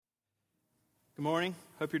Good morning.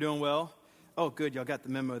 Hope you're doing well. Oh, good. Y'all got the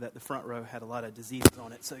memo that the front row had a lot of diseases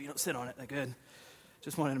on it, so you don't sit on it. Good.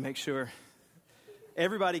 Just wanted to make sure.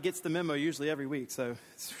 Everybody gets the memo usually every week, so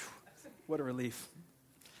what a relief.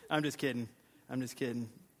 I'm just kidding.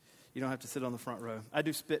 You don't have to sit on the front row. I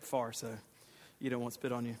do spit far, so you don't want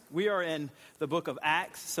spit on you. We are in the book of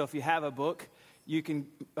Acts, so if you have a book, you can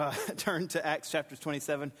turn to Acts chapter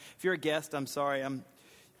 27. If you're a guest, I'm sorry. I'm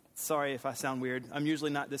sorry if I sound weird. I'm usually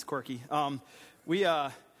not this quirky. We've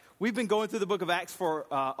been going through the book of Acts for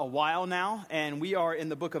a while now, and we are in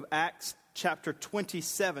the book of Acts chapter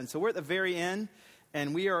 27. So we're at the very end,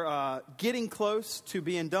 and we are getting close to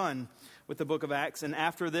being done with the book of Acts. And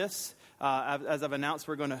after this, as I've announced,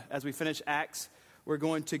 as we finish Acts, we're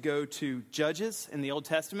going to go to Judges in the Old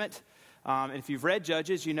Testament. And if you've read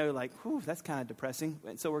Judges, you know, that's kind of depressing.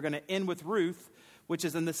 And so we're going to end with Ruth, which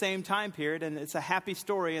is in the same time period, and it's a happy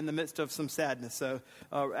story in the midst of some sadness. So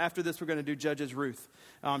after this, we're going to do Judges Ruth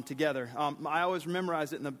together. I always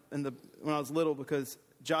memorized it when I was little because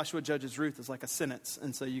Joshua Judges Ruth is like a sentence,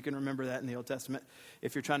 and so you can remember that in the Old Testament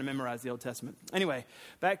if you're trying to memorize the Old Testament. Anyway,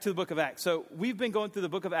 back to the book of Acts. So we've been going through the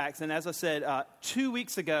book of Acts, and as I said, 2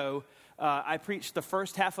 weeks ago, I preached the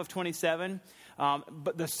first half of 27,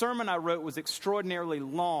 but the sermon I wrote was extraordinarily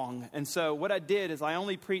long, and so what I did is I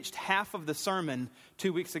only preached half of the sermon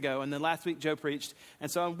 2 weeks ago, and then last week Joe preached,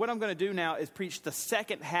 and so what I'm going to do now is preach the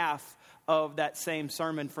second half of that same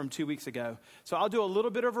sermon from 2 weeks ago. So I'll do a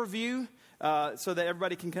little bit of review so that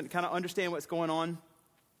everybody can kind of understand what's going on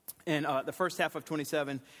in the first half of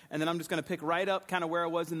 27, and then I'm just going to pick right up kind of where I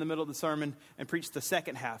was in the middle of the sermon and preach the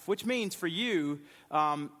second half, which means for you,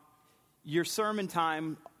 your sermon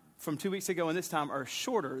time from 2 weeks ago and this time are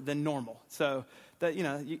shorter than normal. So that,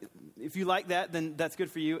 if you like that, then that's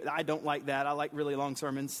good for you. I don't like that. I like really long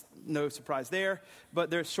sermons. No surprise there,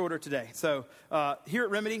 but they're shorter today. So here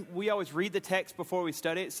at Remedy, we always read the text before we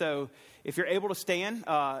study it. So if you're able to stand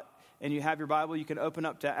and you have your Bible, you can open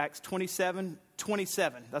up to Acts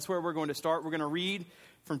 27:27. That's where we're going to start. We're going to read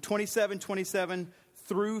from 27:27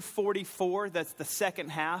 through 44. That's the second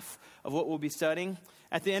half of what we'll be studying.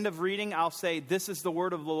 At the end of reading, I'll say, "This is the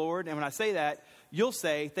word of the Lord." And when I say that, you'll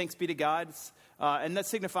say, "Thanks be to God." And that's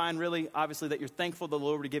signifying really, obviously, that you're thankful to the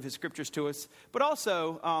Lord to give his scriptures to us. But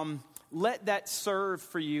also, let that serve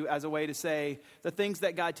for you as a way to say, the things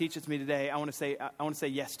that God teaches me today, I want to say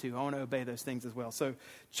yes to. I want to obey those things as well. So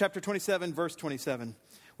chapter 27, verse 27.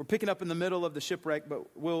 We're picking up in the middle of the shipwreck,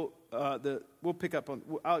 but we'll pick up on,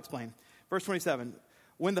 I'll explain. Verse 27.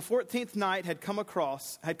 When the 14th night had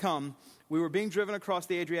come, we were being driven across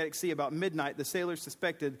the Adriatic Sea. About midnight, the sailors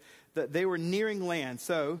suspected that they were nearing land.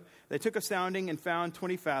 So they took a sounding and found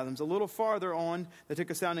 20 fathoms. A little farther on, they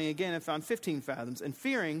took a sounding again and found 15 fathoms. And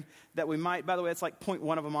fearing that we might, by the way, it's like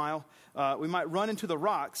 0.1 of a mile, we might run into the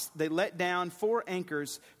rocks, they let down 4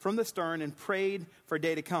 anchors from the stern and prayed for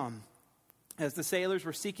day to come. As the sailors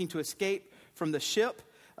were seeking to escape from the ship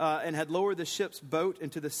and had lowered the ship's boat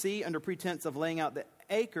into the sea under pretense of laying out the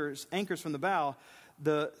anchors from the bow,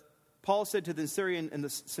 Paul said to the centurion and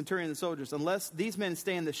the soldiers, "Unless these men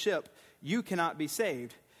stay in the ship, you cannot be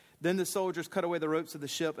saved." Then the soldiers cut away the ropes of the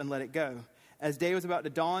ship and let it go. As day was about to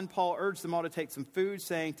dawn, Paul urged them all to take some food,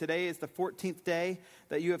 saying, "Today is the 14th day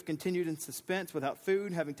that you have continued in suspense without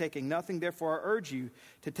food, having taken nothing. Therefore I urge you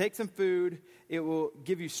to take some food. It will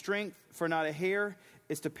give you strength, for not a hair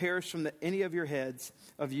is to perish from any of your heads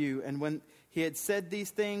of you." And when he had said these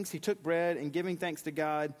things, he took bread, and giving thanks to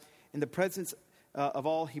God, in the presence of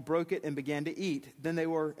all, he broke it and began to eat. Then they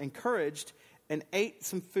were encouraged and ate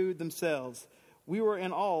some food themselves. We were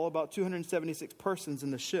in all about 276 persons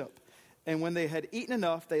in the ship. And when they had eaten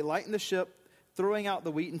enough, they lightened the ship, throwing out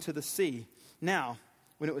the wheat into the sea. Now,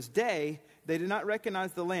 when it was day, they did not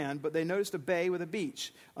recognize the land, but they noticed a bay with a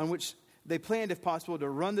beach, on which they planned, if possible, to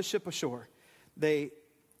run the ship ashore.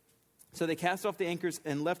 So they cast off the anchors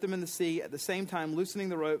and left them in the sea, at the same time loosening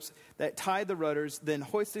the ropes that tied the rudders, then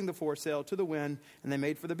hoisting the foresail to the wind, and they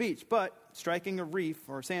made for the beach. But, striking a reef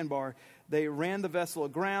or a sandbar, they ran the vessel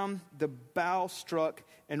aground. The bow struck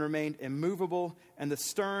and remained immovable, and the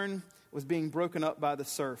stern was being broken up by the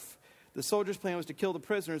surf. The soldiers' plan was to kill the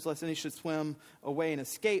prisoners, lest any should swim away and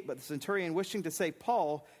escape. But the centurion, wishing to save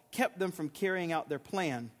Paul, kept them from carrying out their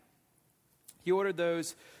plan. He ordered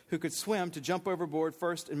those who could swim to jump overboard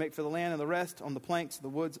first and make for the land, and the rest on the planks, the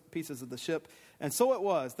wood pieces of the ship. And so it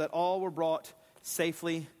was that all were brought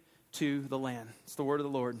safely to the land. It's the word of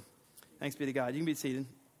the Lord. Thanks be to God. You can be seated.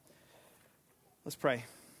 Let's pray.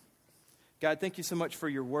 God, thank you so much for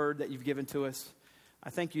your word that you've given to us. I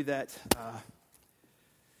thank you that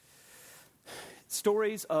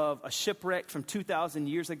stories of a shipwreck from 2,000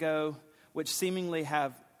 years ago, which seemingly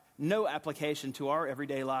have no application to our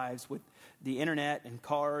everyday lives with the internet and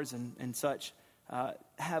cars and such,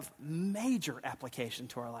 have major application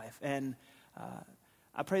to our life. And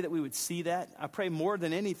I pray that we would see that. I pray more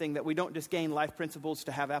than anything that we don't just gain life principles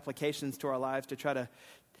to have applications to our lives, to try to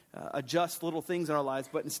adjust little things in our lives,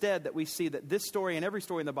 but instead that we see that this story and every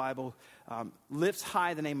story in the Bible lifts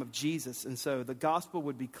high the name of Jesus. And so the gospel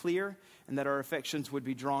would be clear, and that our affections would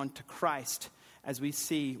be drawn to Christ as we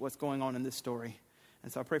see what's going on in this story.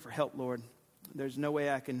 And so I pray for help, Lord. There's no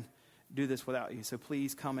way I can do this without you. So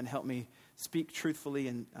please come and help me speak truthfully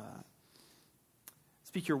and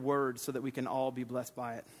speak your word so that we can all be blessed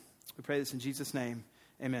by it. We pray this in Jesus' name.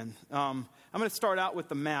 Amen. I'm going to start out with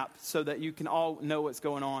the map so that you can all know what's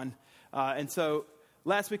going on. And so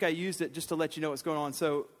last week I used it just to let you know what's going on.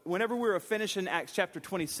 So whenever we were finishing Acts chapter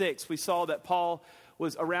 26, we saw that Paul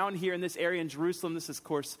was around here in this area in Jerusalem. This is, of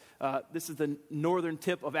course, this is the northern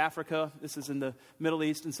tip of Africa. This is in the Middle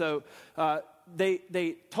East. And so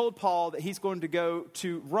they told Paul that he's going to go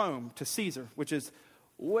to Rome, to Caesar, which is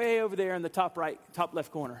way over there in the top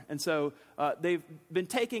left corner. And so they've been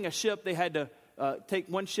taking a ship. They had to take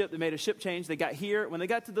one ship. They made a ship change. They got here. When they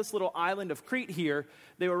got to this little island of Crete here,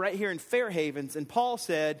 they were right here in Fair Havens. And Paul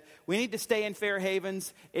said, we need to stay in Fair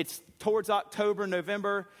Havens. It's towards October,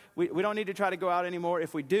 November. We don't need to try to go out anymore.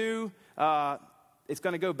 If we do, it's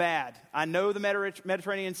going to go bad. I know the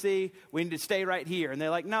Mediterranean Sea. We need to stay right here. And they're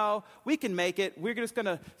like, no, we can make it. We're just going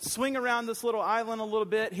to swing around this little island a little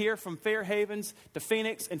bit here from Fair Havens to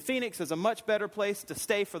Phoenix. And Phoenix is a much better place to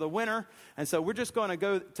stay for the winter. And so we're just going to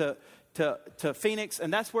go to Phoenix,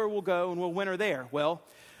 and that's where we'll go, and we'll winter there. Well,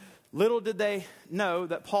 little did they know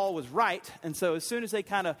that Paul was right. And so as soon as they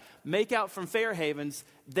kind of make out from Fair Havens,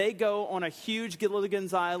 they go on a huge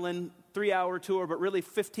Gilligan's Island 3-hour tour, but really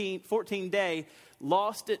 14-day,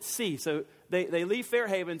 lost at sea. So they leave Fair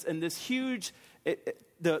Havens, and this huge,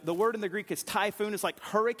 the word in the Greek is typhoon. It's like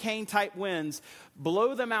hurricane-type winds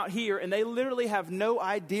blow them out here, and they literally have no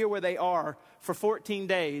idea where they are for 14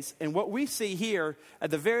 days. And what we see here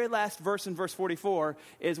at the very last verse in verse 44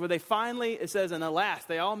 is where they finally, it says, and alas,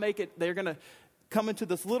 they all make it, they're going to come into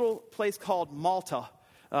this little place called Malta.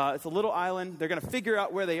 It's a little island. They're going to figure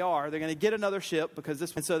out where they are. They're going to get another ship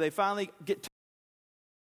and so they finally get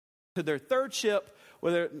to their third ship,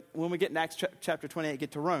 when we get in Acts chapter 28,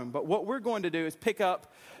 get to Rome. But what we're going to do is pick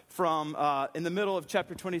up from in the middle of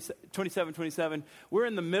chapter 27. We're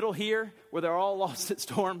in the middle here where they're all lost at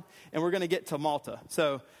storm, and we're going to get to Malta.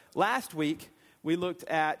 So last week, we looked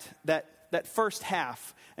at that first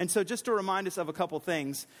half. And so just to remind us of a couple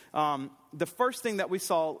things, the first thing that we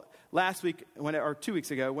saw last week, or 2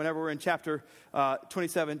 weeks ago, whenever we're in chapter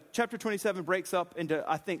 27, chapter 27 breaks up into,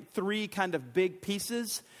 I think, 3 kind of big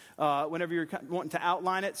pieces whenever you're wanting to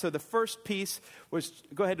outline it. So the first piece was,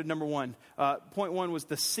 go ahead to number 1. Point 1 was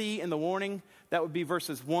the sea and the warning. That would be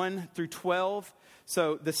verses 1 through 12.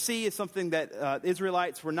 So the sea is something that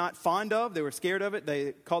Israelites were not fond of. They were scared of it.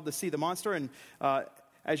 They called the sea the monster. And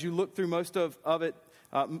as you look through most of it,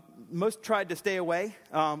 most tried to stay away.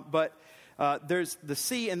 But there's the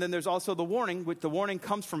sea, and then there's also the warning, which the warning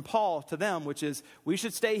comes from Paul to them, which is, we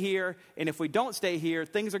should stay here, and if we don't stay here,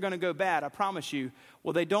 things are going to go bad, I promise you.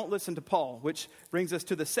 Well, they don't listen to Paul, which brings us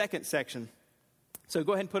to the second section. So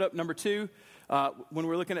go ahead and put up number 2. When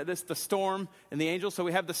we're looking at this, the storm and the angel. So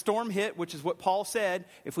we have the storm hit, which is what Paul said.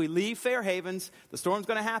 If we leave Fair Havens, the storm's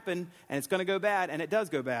going to happen, and it's going to go bad, and it does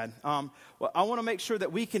go bad. Well, I want to make sure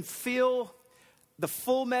that we can feel the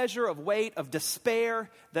full measure of weight of despair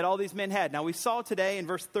that all these men had. Now, we saw today in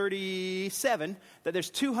verse 37 that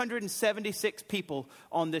there's 276 people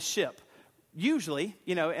on this ship. Usually,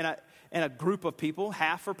 in a group of people,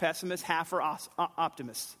 half are pessimists, half are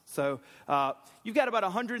optimists. So you've got about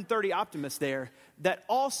 130 optimists there that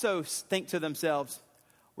also think to themselves,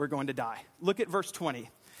 we're going to die. Look at verse 20.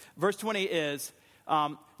 Verse 20 is,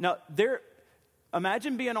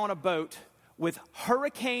 imagine being on a boat with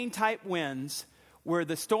hurricane-type winds, where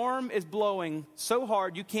the storm is blowing so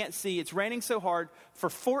hard you can't see, it's raining so hard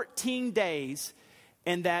for 14 days,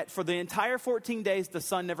 and that for the entire 14 days, the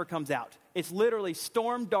sun never comes out. It's literally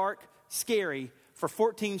storm dark, scary for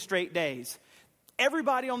 14 straight days.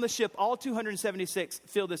 Everybody on the ship, all 276,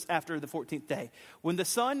 feel this after the 14th day. When the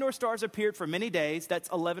sun nor stars appeared for many days, that's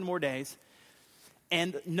 11 more days,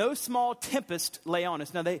 and no small tempest lay on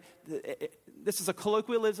us. Now, this is a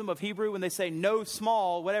colloquialism of Hebrew. When they say no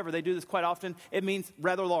small, whatever, they do this quite often. It means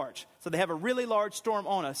rather large. So they have a really large storm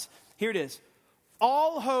on us. Here it is.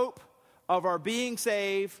 All hope of our being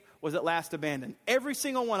saved was at last abandoned. Every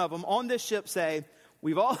single one of them on this ship say,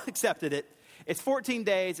 we've all accepted it. It's 14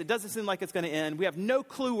 days. It doesn't seem like it's going to end. We have no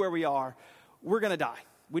clue where we are. We're going to die.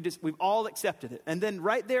 We've all accepted it. And then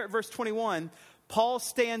right there at verse 21, Paul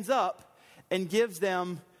stands up and gives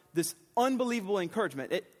them this unbelievable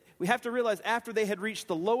encouragement. We have to realize after they had reached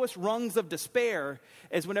the lowest rungs of despair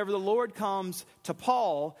is whenever the Lord comes to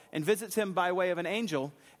Paul and visits him by way of an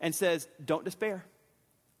angel and says, don't despair.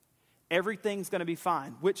 Everything's going to be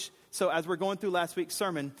fine. So as we're going through last week's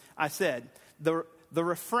sermon, I said, the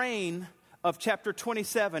refrain of chapter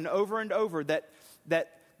 27 over and over that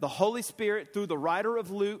the Holy Spirit, through the writer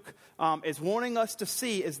of Luke, is wanting us to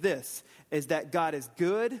see is this, is that God is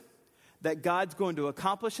good, that God's going to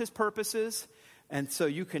accomplish his purposes, and so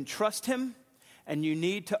you can trust him, and you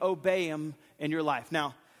need to obey him in your life.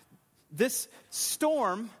 Now, this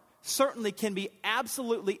storm certainly can be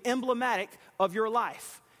absolutely emblematic of your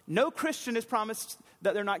life. No Christian is promised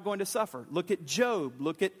that they're not going to suffer. Look at Job,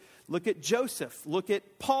 look at Joseph, look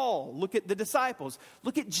at Paul, look at the disciples,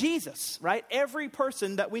 look at Jesus, right? Every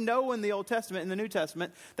person that we know in the Old Testament and the New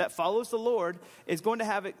Testament that follows the Lord is going to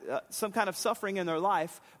have some kind of suffering in their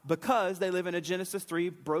life because they live in a Genesis 3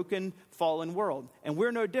 broken, fallen world. And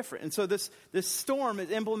we're no different. And so this storm is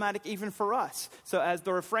emblematic even for us. So as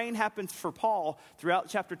the refrain happens for Paul throughout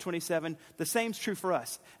chapter 27, the same's true for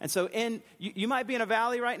us. And so you might be in a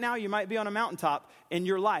valley right now, you might be on a mountaintop in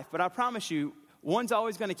your life, but I promise you, one's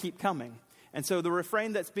always going to keep coming. And so the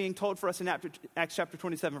refrain that's being told for us in Acts chapter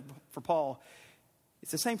 27 for Paul,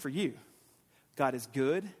 it's the same for you. God is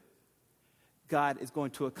good. God is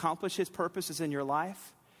going to accomplish his purposes in your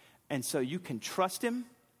life. And so you can trust him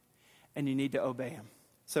and you need to obey him.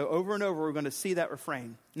 So over and over, we're going to see that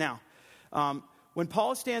refrain. Now, when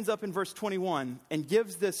Paul stands up in verse 21 and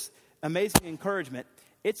gives this amazing encouragement,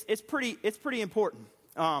 it's pretty important.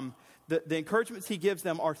 The encouragements he gives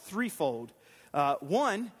them are threefold.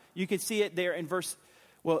 One, you can see it there in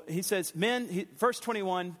he says, verse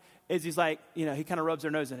 21 is he's like, he kind of rubs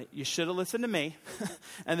their nose in it. You should have listened to me.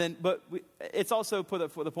 And then, it's also for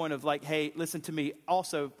the point of like, hey, listen to me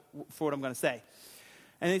also for what I'm going to say.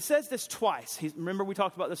 And he says this twice. Remember we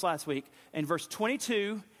talked about this last week. In verse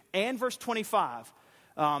 22 and verse 25,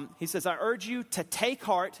 he says, I urge you to take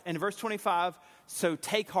heart. And in verse 25, so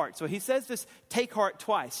take heart. So he says this take heart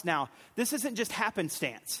twice. Now, this isn't just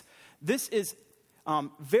happenstance. This is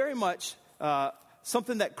very much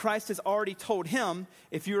something that Christ has already told him.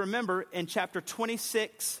 If you remember in chapter chapter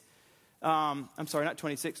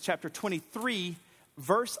 23,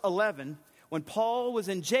 verse 11, when Paul was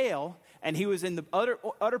in jail and he was in the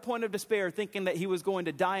utter point of despair thinking that he was going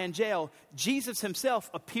to die in jail, Jesus himself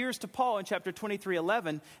appears to Paul in chapter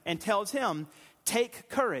 23:11 and tells him, take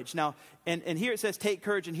courage. Now, and here it says take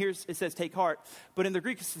courage, and here it says take heart. But in the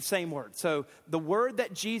Greek, it's the same word. So the word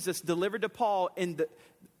that Jesus delivered to Paul in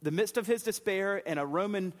the midst of his despair in a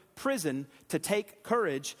Roman prison to take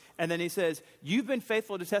courage. And then he says, you've been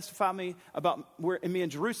faithful to testify me about me in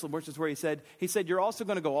Jerusalem, which is where he said, you're also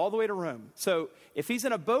going to go all the way to Rome. So if he's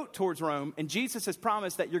in a boat towards Rome and Jesus has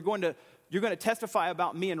promised that you're going to testify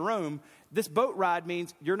about me in Rome, this boat ride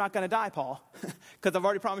means you're not going to die, Paul, because I've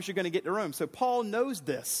already promised you're going to get to Rome. So Paul knows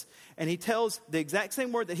this, and he tells the exact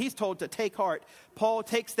same word that he's told to take heart. Paul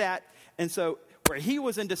takes that, and so where he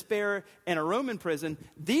was in despair in a Roman prison,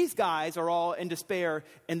 these guys are all in despair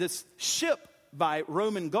in this ship by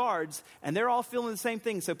Roman guards, and they're all feeling the same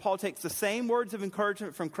thing. So Paul takes the same words of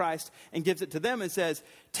encouragement from Christ and gives it to them and says,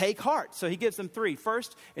 take heart. So he gives them three.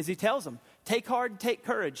 First is he tells them, take heart and take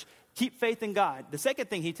courage. Keep faith in God. The second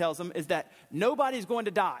thing he tells them is that nobody's going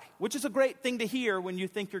to die, which is a great thing to hear when you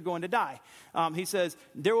think you're going to die. He says,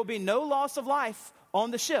 there will be no loss of life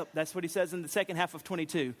on the ship. That's what he says in the second half of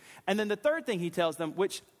 22. And then the third thing he tells them,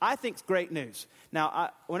 which I think is great news.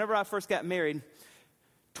 Now, whenever I first got married,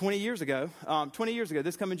 20 years ago,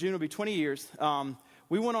 this coming June will be 20 years,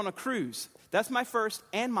 we went on a cruise. That's my first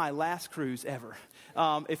and my last cruise ever.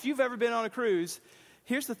 If you've ever been on a cruise,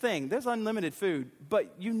 here's the thing. There's unlimited food, but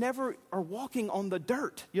you never are walking on the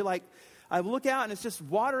dirt. You're like, I look out and it's just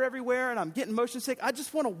water everywhere and I'm getting motion sick. I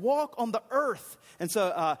just want to walk on the earth. And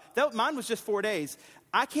so mine was just 4 days.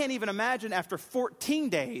 I can't even imagine after 14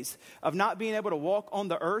 days of not being able to walk on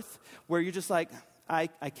the earth where you're just like, I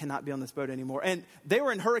cannot be on this boat anymore. And they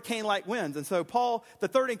were in hurricane-like winds. And so Paul, the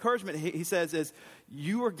third encouragement he says is,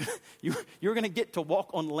 you're going to get to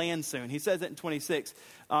walk on land soon. He says it in 26.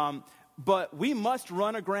 But we must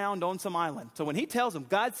run aground on some island. So when he tells them,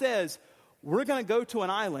 God says, we're going to go to an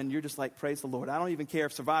island, you're just like, praise the Lord. I don't even care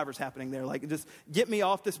if Survivor's happening there. Like, just get me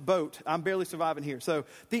off this boat. I'm barely surviving here. So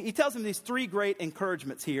he tells them these three great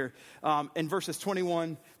encouragements here in verses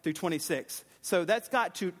 21 through 26. So that's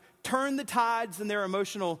got to turn the tides in their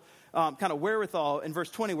emotional kind of wherewithal in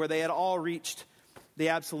verse 20, where they had all reached the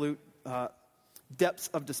absolute depths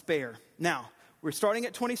of despair. Now, we're starting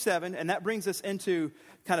at 27, and that brings us into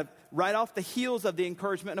kind of right off the heels of the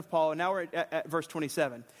encouragement of Paul, and now we're at verse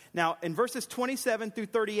 27. Now, in verses 27 through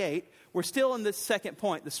 38, we're still in this second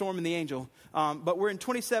point, the storm and the angel, but we're in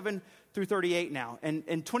 27 through 38 now. And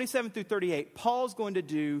in 27 through 38, Paul's going to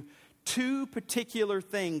do two particular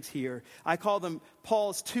things here. I call them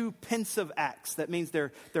Paul's two pensive acts. That means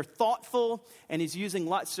they're thoughtful, and he's using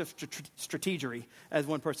lots of strategery, as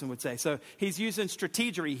one person would say. So he's using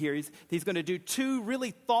strategery here. He's going to do two really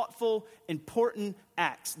thoughtful, important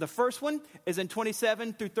acts. The first one is in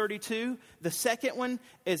 27 through 32. The second one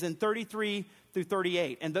is in 33 through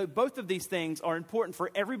 38. And both of these things are important for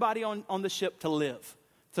everybody on the ship to live.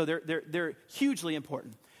 So they're hugely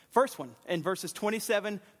important. First one, in verses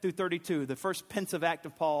 27 through 32, the first pensive act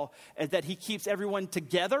of Paul is that he keeps everyone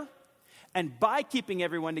together, and by keeping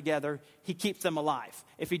everyone together, he keeps them alive.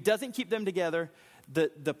 If he doesn't keep them together,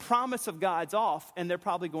 the promise of God's off, and they're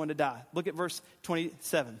probably going to die. Look at verse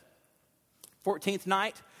 27. 14th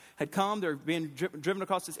night had come. They're being driven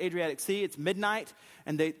across this Adriatic Sea. It's midnight,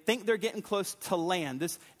 and they think they're getting close to land.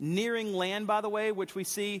 This nearing land, by the way, which we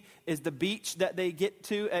see is the beach that they get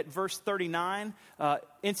to at verse 39.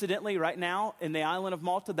 Incidentally, right now in the island of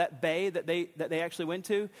Malta, that bay that they actually went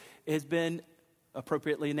to has been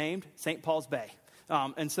appropriately named St. Paul's Bay.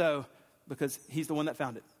 And so, because he's the one that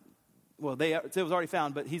found it. Well, it was already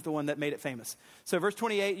found, but he's the one that made it famous. So verse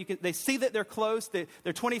 28, they see that they're close. They're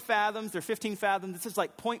 20 fathoms. They're 15 fathoms. This is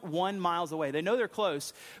like 0.1 miles away. They know they're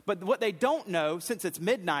close. But what they don't know, since it's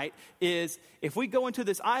midnight, is if we go into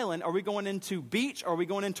this island, are we going into beach or are we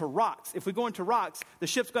going into rocks? If we go into rocks, the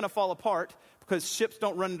ship's going to fall apart because ships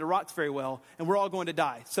don't run into rocks very well, and we're all going to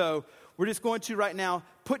die. So we're just going to right now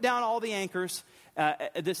put down all the anchors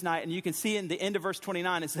this night, and you can see in the end of verse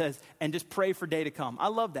 29, it says, and just pray for day to come. I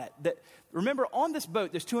love that. Remember, on this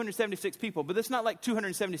boat, there's 276 people, but it's not like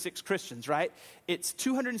 276 Christians, right? It's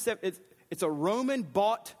a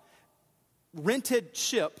Roman-bought, rented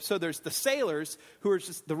ship. So there's the sailors who are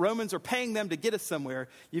just, the Romans are paying them to get us somewhere.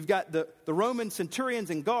 You've got the Roman centurions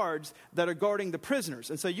and guards that are guarding the prisoners.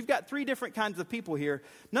 And so you've got three different kinds of people here.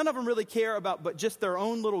 None of them really care about but just their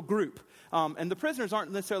own little group. And the prisoners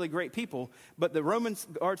aren't necessarily great people, but the Roman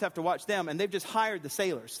guards have to watch them, and they've just hired the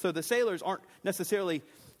sailors. So the sailors aren't necessarily,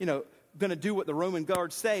 going to do what the Roman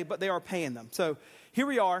guards say, but they are paying them. So here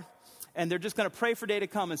we are, and they're just going to pray for day to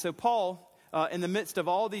come. And so Paul, in the midst of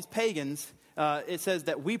all these pagans, it says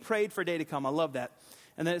that we prayed for day to come. I love that.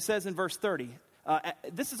 And then it says in verse 30,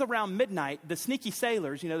 this is around midnight. The sneaky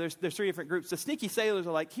sailors, there's three different groups. The sneaky sailors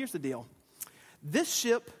are like, here's the deal. This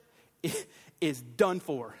ship is done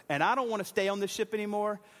for, and I don't want to stay on this ship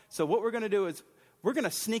anymore. So what we're going to do is we're going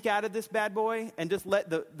to sneak out of this bad boy and just let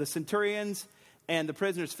the centurions and the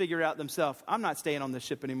prisoners figure it out themselves. I'm not staying on this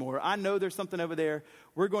ship anymore. I know there's something over there.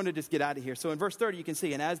 We're going to just get out of here. So in verse 30, you can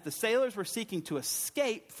see, and as the sailors were seeking to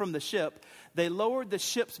escape from the ship, they lowered the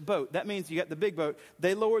ship's boat. That means you got the big boat.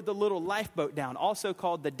 They lowered the little lifeboat down, also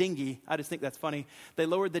called the dinghy. I just think that's funny. They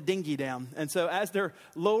lowered the dinghy down. And so as they're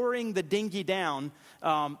lowering the dinghy down,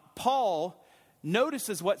 Paul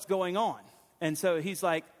notices what's going on. And so he's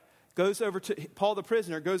like, Paul the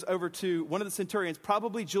prisoner goes over to one of the centurions,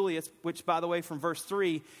 probably Julius, which, by the way, from verse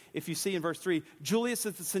 3, if you see in verse 3, Julius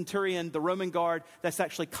is the centurion, the Roman guard that's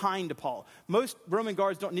actually kind to Paul. Most Roman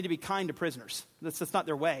guards don't need to be kind to prisoners. That's not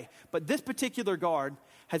their way. But this particular guard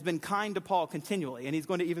has been kind to Paul continually, and he's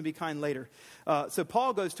going to even be kind later. So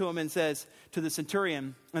Paul goes to him and says to the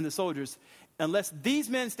centurion and the soldiers, unless these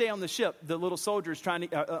men stay on the ship, the sailors trying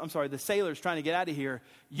to get out of here,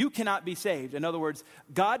 you cannot be saved. In other words,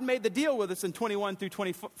 God made the deal with us in 21 through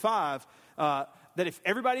 25 that if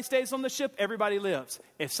everybody stays on the ship, everybody lives.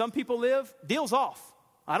 If some people live, deal's off.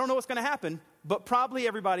 I don't know what's going to happen, but probably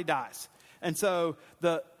everybody dies. And so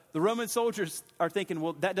the Roman soldiers are thinking,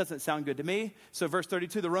 well, that doesn't sound good to me. So verse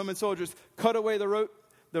 32, the Roman soldiers cut away the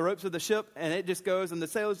ropes of the ship, and it just goes, and the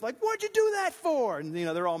sailors are like, what'd you do that for? And,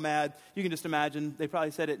 they're all mad. You can just imagine. They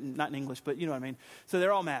probably said it not in English, but you know what I mean. So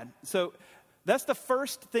they're all mad. So that's the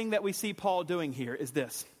first thing that we see Paul doing here is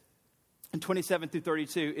this. In 27 through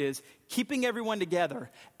 32 is keeping everyone together,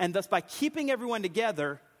 and thus by keeping everyone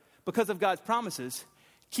together, because of God's promises,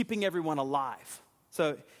 keeping everyone alive.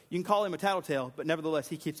 So you can call him a tattletale, but nevertheless,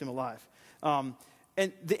 he keeps him alive.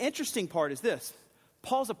 And the interesting part is this.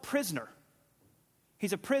 Paul's a prisoner.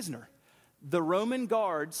 He's a prisoner. The Roman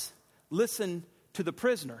guards listen to the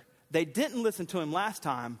prisoner. They didn't listen to him last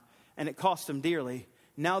time, and it cost them dearly.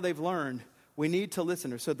 Now they've learned we need to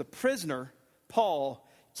listen. So the prisoner, Paul,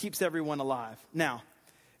 keeps everyone alive. Now,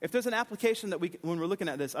 if there's an application that when we're looking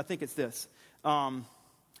at this, I think it's this.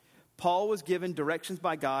 Paul was given directions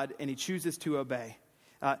by God, and he chooses to obey.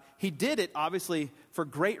 He did it, obviously, for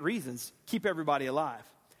great reasons, keep everybody alive.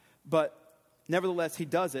 But nevertheless, he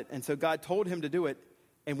does it. And so God told him to do it.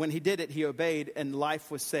 And when he did it, he obeyed and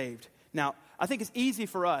life was saved. Now, I think it's easy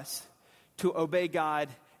for us to obey God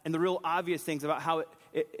and the real obvious things about how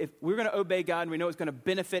if we're going to obey God and we know it's going to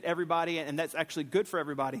benefit everybody and that's actually good for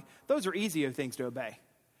everybody, those are easier things to obey.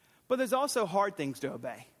 But there's also hard things to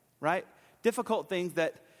obey, right? Difficult things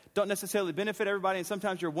that don't necessarily benefit everybody, and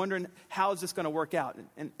sometimes you're wondering, how is this going to work out?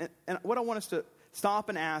 And what I want us to stop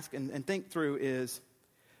and ask and think through is,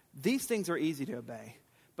 these things are easy to obey,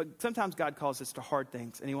 but sometimes God calls us to hard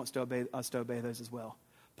things, and he wants to obey us to obey those as well.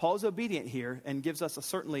 Paul's obedient here and gives us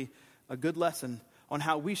certainly a good lesson on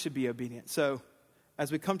how we should be obedient. So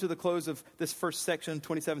as we come to the close of this first section,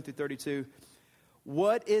 27 through 32,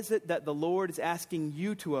 what is it that the Lord is asking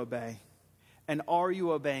you to obey? And are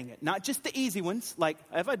you obeying it? Not just the easy ones, like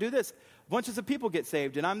if I do this, bunches of people get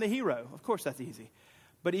saved and I'm the hero. Of course that's easy.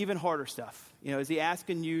 But even harder stuff. Is he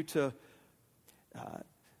asking you to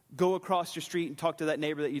go across your street and talk to that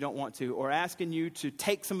neighbor that you don't want to? Or asking you to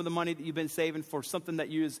take some of the money that you've been saving for something that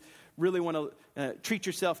you really want to treat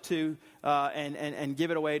yourself to and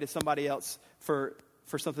give it away to somebody else for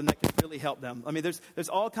something that can really help them? I mean, there's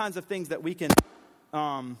all kinds of things that we can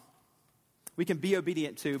be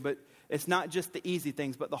obedient to, but it's not just the easy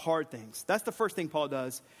things, but the hard things. That's the first thing Paul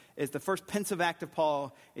does, is the first pensive act of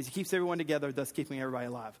Paul is he keeps everyone together, thus keeping everybody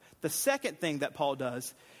alive. The second thing that Paul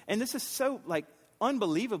does, and this is so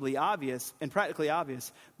unbelievably obvious and practically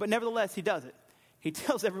obvious, but nevertheless he does it. He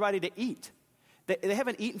tells everybody to eat. They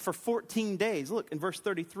haven't eaten for 14 days. Look in verse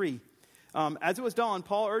 33. As it was dawn,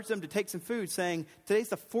 Paul urged them to take some food, saying, today's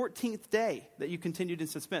the 14th day that you continued in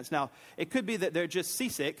suspense. Now, it could be that they're just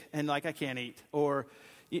seasick and I can't eat, or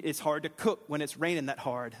it's hard to cook when it's raining that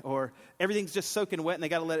hard, or everything's just soaking wet and they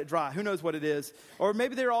got to let it dry. Who knows what it is? Or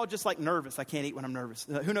maybe they're all just nervous. I can't eat when I'm nervous.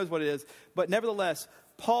 Who knows what it is? But nevertheless,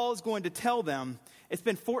 Paul's going to tell them, it's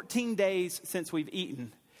been 14 days since we've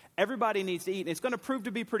eaten. Everybody needs to eat. And it's going to prove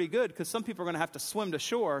to be pretty good because some people are going to have to swim to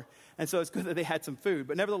shore. And so it's good that they had some food.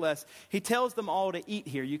 But nevertheless, he tells them all to eat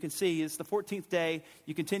here. You can see it's the 14th day.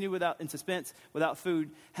 You continue in suspense, without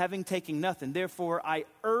food, having taken nothing. Therefore, I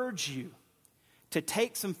urge you to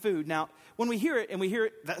take some food. Now, when we hear it, and we hear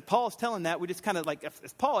it, that Paul's telling that, we just kind of if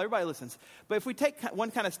it's Paul, everybody listens. But if we take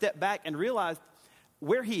one kind of step back and realize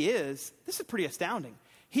where he is, this is pretty astounding.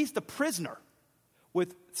 He's the prisoner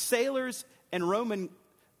with sailors and Roman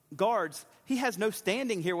guards. He has no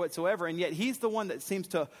standing here whatsoever, and yet he's the one that seems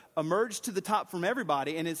to emerge to the top from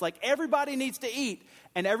everybody, and it's everybody needs to eat,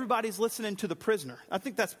 and everybody's listening to the prisoner. I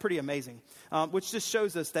think that's pretty amazing, which just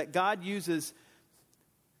shows us that God uses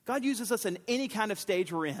us in any kind of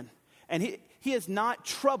stage we're in. And he is not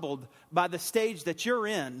troubled by the stage that you're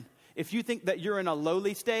in. If you think that you're in a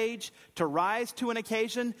lowly stage, to rise to an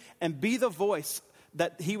occasion and be the voice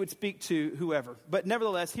that he would speak to whoever. But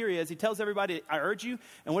nevertheless, here he is. He tells everybody, I urge you.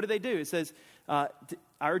 And what do? It says, I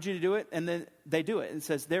urge you to do it. And then they do it. And it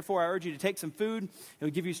says, therefore, I urge you to take some food. It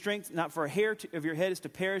will give you strength. Not for a hair of your head is to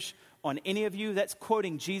perish on any of you. That's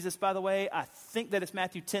quoting Jesus, by the way. I think that it's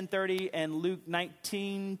Matthew 10:30 and Luke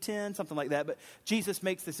 19:10, something like that. But Jesus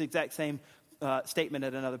makes this exact same statement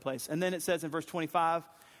at another place. And then it says in verse 25,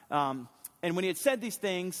 and when he had said these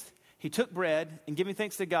things, he took bread and giving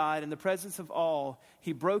thanks to God in the presence of all,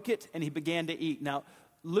 he broke it and he began to eat. Now,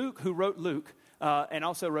 Luke, who wrote Luke and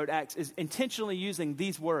also wrote Acts, is intentionally using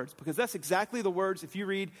these words because that's exactly the words. If you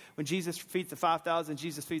read when Jesus feeds the 5,000,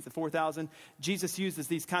 Jesus feeds the 4,000, Jesus uses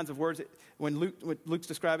these kinds of words. When Luke's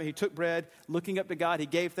describing, he took bread, looking up to God, he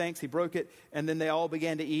gave thanks, he broke it, and then they all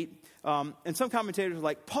began to eat. And some commentators are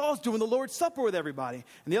like, Paul's doing the Lord's Supper with everybody.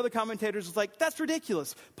 And the other commentators are like, that's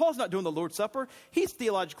ridiculous. Paul's not doing the Lord's Supper. He's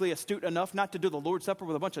theologically astute enough not to do the Lord's Supper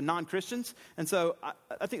with a bunch of non-Christians. And so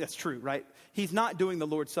I think that's true, right? He's not doing the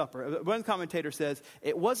Lord's Supper. One commentator says,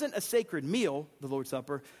 it wasn't a sacred meal, the Lord's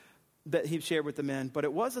Supper, that he shared with the men, but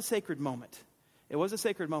it was a sacred moment. It was a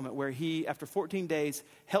sacred moment where he, after 14 days,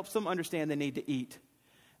 helps them understand they need to eat.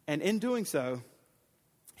 And in doing so,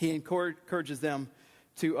 he encourages them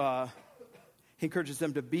to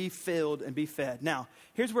be filled and be fed. Now,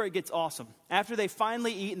 here's where it gets awesome. After they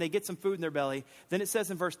finally eat and they get some food in their belly, then it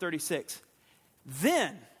says in verse 36,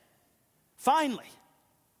 then, finally,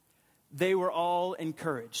 they were all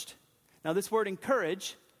encouraged. Now, this word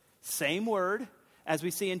encourage, same word as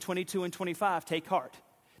we see in 22 and 25, take heart.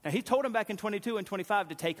 Now, he told them back in 22 and 25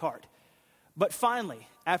 to take heart. But finally,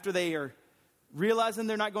 after they are realizing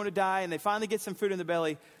they're not going to die and they finally get some food in their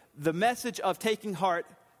belly, the message of taking heart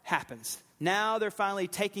happens. Now they're finally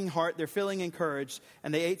taking heart, they're feeling encouraged,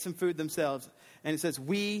 and they ate some food themselves. And it says,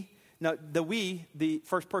 we Now, the we, the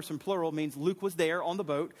first person plural, means Luke was there on the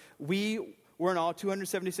boat. We were in all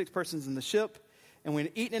 276 persons in the ship. And when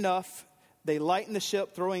eaten enough, they lightened the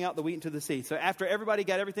ship, throwing out the wheat into the sea. So after everybody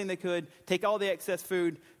got everything they could, take all the excess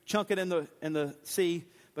food, chunk it in the sea,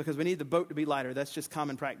 because we need the boat to be lighter. That's just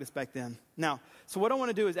common practice back then. Now, so what I want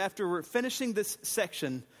to do is after we're finishing this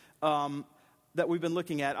section that we've been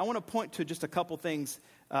looking at, I want to point to just a couple things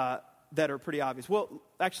that are pretty obvious. Well,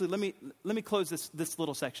 actually, let me close this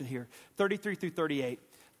little section here. 33 through 38.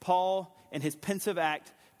 Paul, in his pensive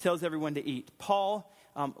act, tells everyone to eat. Paul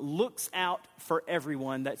looks out for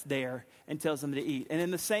everyone that's there and tells them to eat. And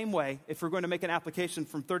in the same way, if we're going to make an application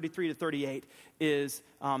from 33 to 38, is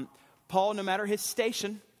Paul, no matter his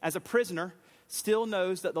station as a prisoner, still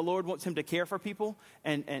knows that the Lord wants him to care for people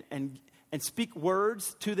and speak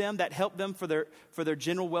words to them that help them for their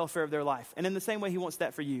general welfare of their life. And in the same way, he wants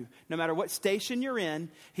that for you. No matter what station you're in,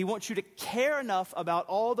 he wants you to care enough about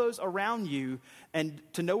all those around you and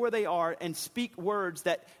to know where they are and speak words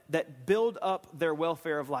that build up their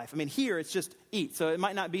welfare of life. I mean, here it's just eat. So it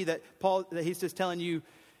might not be that he's just telling you,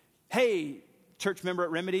 hey, church member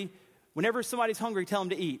at Remedy, whenever somebody's hungry, tell them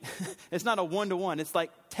to eat. It's not a one-to-one. It's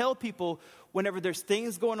like tell people whenever there's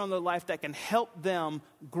things going on in their life that can help them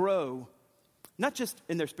grow, not just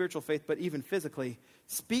in their spiritual faith, but even physically,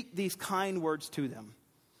 speak these kind words to them.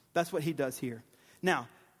 That's what he does here. Now,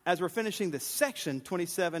 as we're finishing this section,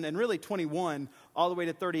 27 and really 21, all the way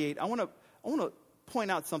to 38, I want to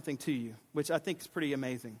point out something to you, which I think is pretty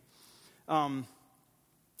amazing. For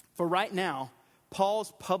right now,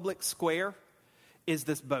 Paul's public square is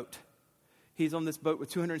this boat. He's on this boat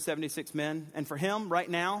with 276 men, and for him, right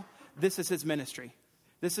now, this is his ministry.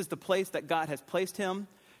 This is the place that God has placed him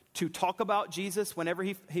to talk about Jesus whenever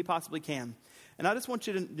he possibly can. And I just want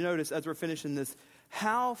you to notice as we're finishing this,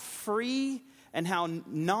 how free and how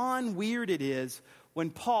non-weird it is when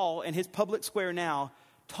Paul, in his public square now,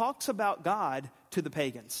 talks about God to the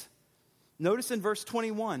pagans. Notice in verse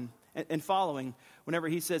 21 and following, whenever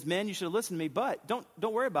he says, men, you should have listened to me, but don't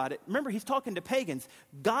worry about it. Remember, he's talking to pagans.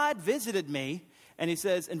 God visited me. And he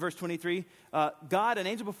says in verse 23, God, an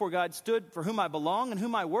angel before God, stood for whom I belong and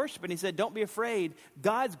whom I worship. And he said, don't be afraid.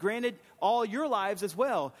 God's granted all your lives as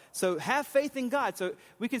well. So have faith in God. So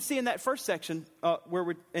we can see in that first section where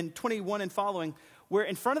we're in 21 and following, where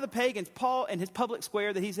in front of the pagans, Paul and his public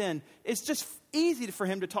square that he's in, it's just easy for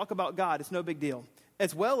him to talk about God. It's no big deal.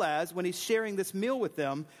 As well as when he's sharing this meal with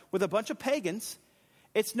them, with a bunch of pagans,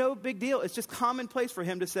 it's no big deal. It's just commonplace for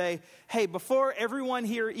him to say, hey, before everyone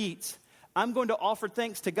here eats, I'm going to offer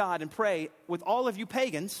thanks to God and pray with all of you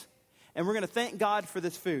pagans, and we're going to thank God for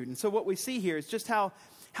this food. And so what we see here is just how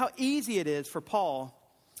easy it is for Paul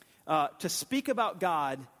to speak about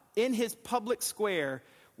God in his public square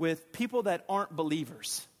with people that aren't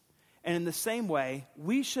believers. And in the same way,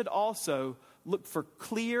 we should also look for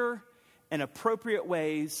clear and appropriate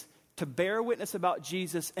ways to bear witness about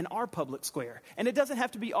Jesus in our public square. And it doesn't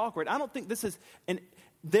have to be awkward. I don't think this is...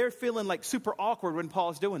 They're feeling like super awkward when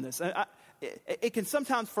Paul's doing this. It can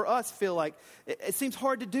sometimes for us feel like it seems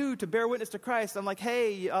hard to do to bear witness to Christ. I'm like,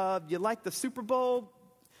 hey, you like the Super Bowl?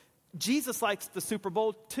 Jesus likes the Super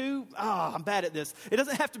Bowl too. I'm bad at this. It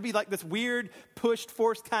doesn't have to be like this weird, pushed,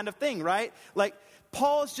 forced kind of thing, right? Like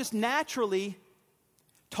Paul's just naturally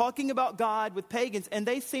talking about God with pagans, and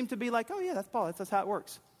they seem to be like, oh yeah, that's Paul. That's how it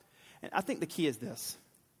works. And I think the key is this.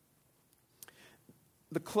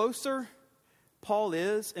 The closer Paul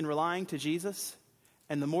is in relying to Jesus,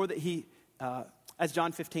 and the more that he, as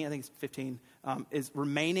John 15, I think it's 15, is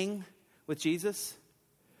remaining with Jesus,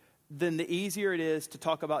 then the easier it is to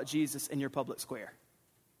talk about Jesus in your public square.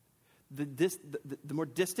 The more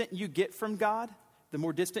distant you get from God, the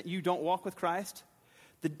more distant you don't walk with Christ,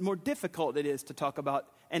 the more difficult it is to talk about,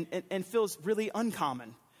 and feels really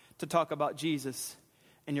uncommon to talk about Jesus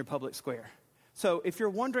in your public square. So if you're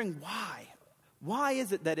wondering why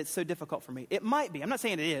is it that it's so difficult for me? It might be, I'm not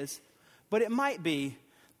saying it is, but it might be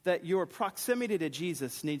that your proximity to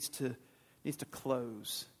Jesus needs to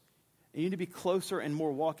close. You need to be closer and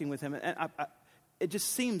more walking with him. And it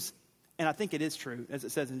just seems, and I think it is true, as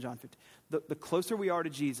it says in John 15, the closer we are to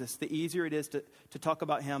Jesus, the easier it is to talk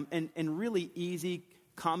about him in really easy,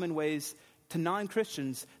 common ways to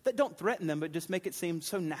non-Christians that don't threaten them, but just make it seem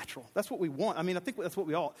so natural. That's what we want. I mean, I think that's what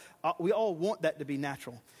we all want that to be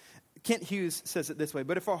natural. Kent Hughes says it this way,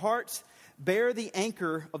 but if our hearts bear the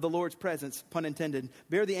anchor of the Lord's presence, pun intended,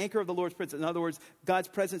 bear the anchor of the Lord's presence, in other words, God's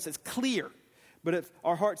presence is clear, but if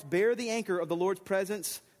our hearts bear the anchor of the Lord's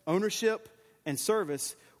presence, ownership, and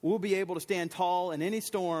service, we'll be able to stand tall in any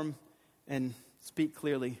storm and speak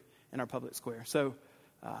clearly in our public square. So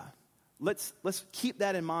let's keep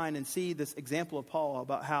that in mind and see this example of Paul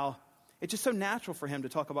about how It's just so natural for him to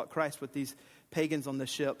talk about Christ with these pagans on this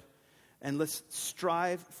ship. And let's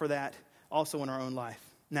strive for that also in our own life.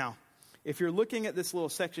 Now, if you're looking at this little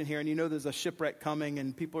section here and you know there's a shipwreck coming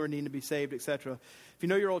and people are needing to be saved, etc., if you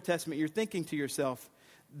know your Old Testament, you're thinking to yourself,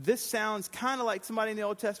 this sounds kind of like somebody in the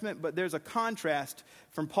Old Testament, but there's a contrast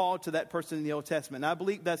from Paul to that person in the Old Testament. And I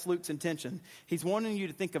believe that's Luke's intention. He's wanting you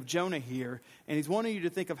to think of Jonah here, and he's wanting you to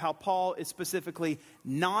think of how Paul is specifically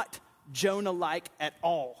not Jonah-like at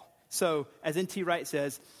all. So, as N.T. Wright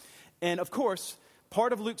says, and of course,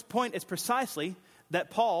 part of Luke's point is precisely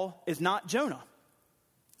that Paul is not Jonah.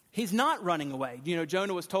 He's not running away. You know,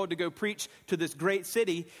 Jonah was told to go preach to this great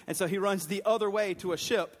city, and so he runs the other way to a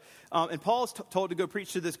ship. And Paul's told to go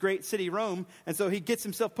preach to this great city, Rome, and so he gets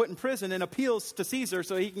himself put in prison and appeals to Caesar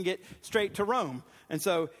so he can get straight to Rome. And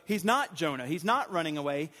so he's not Jonah. He's not running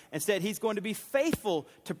away. Instead, he's going to be faithful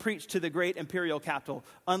to preach to the great imperial capital,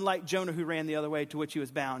 unlike Jonah who ran the other way to which he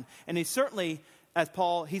was bound. And he's certainly, as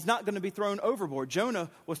Paul, he's not going to be thrown overboard. Jonah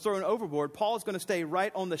was thrown overboard. Paul's going to stay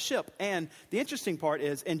right on the ship. And the interesting part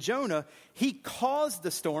is, in Jonah, he caused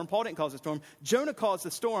the storm. Paul didn't cause the storm. Jonah caused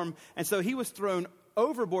the storm, and so he was thrown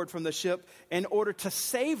overboard from the ship in order to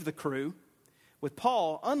save the crew. With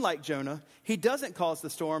Paul, unlike Jonah, he doesn't cause the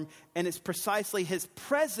storm, and it's precisely his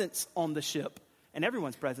presence on the ship and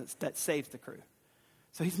everyone's presence that saves the crew.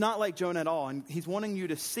 So he's not like Jonah at all, and he's wanting you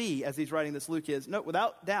to see, as he's writing this, Luke is, no,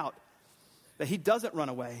 without doubt, that he doesn't run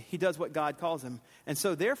away. He does what God calls him. And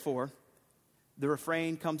so therefore, the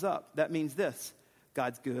refrain comes up. That means this: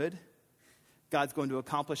 God's good. God's going to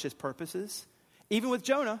accomplish his purposes. Even with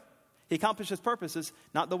Jonah, he accomplished his purposes,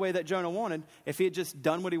 not the way that Jonah wanted. If he had just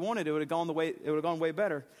done what he wanted, it would have gone way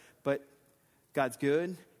better. But God's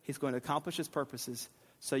good. He's going to accomplish his purposes,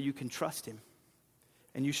 so you can trust him.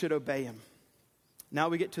 And you should obey him. Now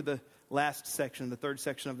we get to the last section, the third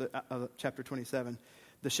section of chapter 27,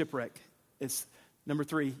 the shipwreck. It's number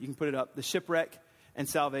 3. You can put it up. The shipwreck and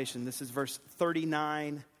salvation. This is verse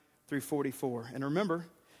 39 through 44. And remember,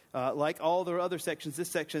 like all the other sections, this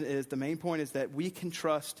section is, the main point is that we can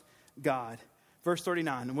trust God. Verse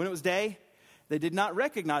 39. And when it was day, they did not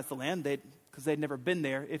recognize the land because they'd never been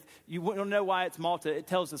there. If you want to know why it's Malta, it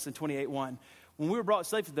tells us in 28:1. When we were brought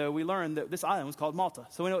slaves, though, we learned that this island was called Malta.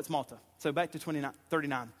 So we know it's Malta. So back to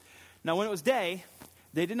 39. Now when it was day,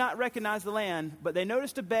 they did not recognize the land, but they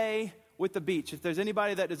noticed a bay with the beach. If there's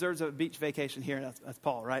anybody that deserves a beach vacation here, that's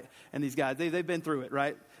Paul, right? And these guys, they've been through it,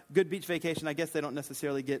 right? Good beach vacation. I guess they don't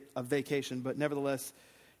necessarily get a vacation, but nevertheless,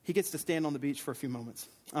 he gets to stand on the beach for a few moments,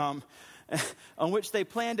 on which they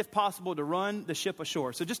planned, if possible, to run the ship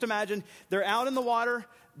ashore. So just imagine they're out in the water.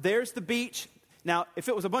 There's the beach. Now, if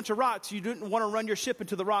it was a bunch of rocks, you didn't want to run your ship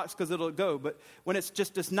into the rocks because it'll go. But when it's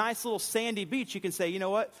just this nice little sandy beach, you can say, you know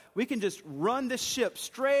what? We can just run this ship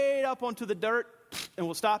straight up onto the dirt and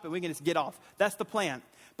we'll stop and we can just get off. That's the plan.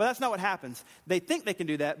 But that's not what happens. They think they can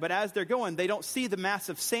do that, but as they're going, they don't see the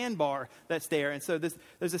massive sandbar that's there. And so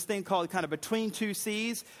there's this thing called kind of between two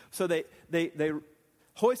seas. So they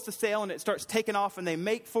hoist the sail and it starts taking off and they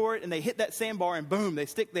make for it and they hit that sandbar and boom, they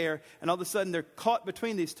stick there. And all of a sudden they're caught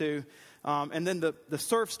between these two. And then the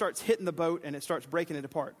surf starts hitting the boat and it starts breaking it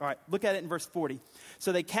apart. All right, look at it in verse 40.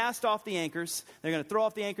 So they cast off the anchors. They're going to throw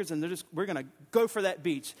off the anchors and we're going to go for that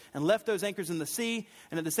beach. And left those anchors in the sea.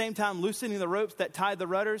 And at the same time, loosening the ropes that tied the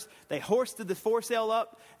rudders, they hoisted the foresail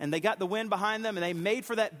up and they got the wind behind them and they made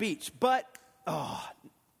for that beach. But,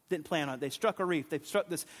 didn't plan on it. They struck a reef. They struck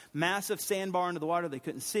this massive sandbar into the water they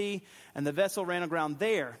couldn't see. And the vessel ran aground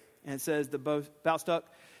there. And it says the bow stuck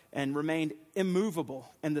and remained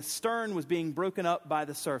immovable. And the stern was being broken up by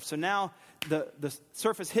the surf. So now the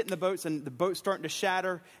surf is hitting the boats and the boat's starting to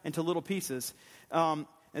shatter into little pieces.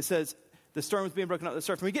 It says the stern was being broken up by the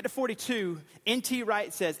surf. When we get to 42, N.T.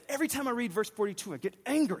 Wright says, every time I read verse 42, I get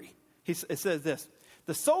angry. It says this: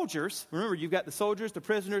 the soldiers, remember you've got the soldiers, the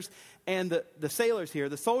prisoners, and the sailors here.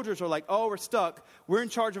 The soldiers are like, oh, we're stuck. We're in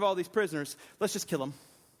charge of all these prisoners. Let's just kill them.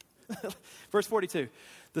 Verse 42.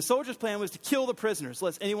 The soldiers' plan was to kill the prisoners,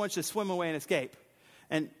 lest anyone should swim away and escape.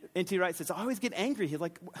 And N.T. Wright says, I always get angry. He's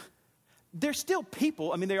like, they're still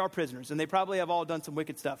people. I mean, they are prisoners, and they probably have all done some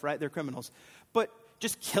wicked stuff, right? They're criminals. But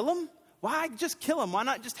just kill them? Why just kill them? Why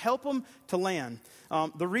not just help them to land?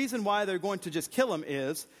 The reason why they're going to just kill them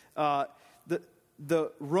is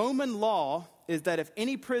the Roman law is that if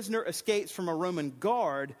any prisoner escapes from a Roman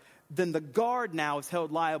guard, then the guard now is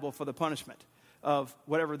held liable for the punishment of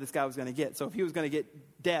whatever this guy was going to get. So if he was going to get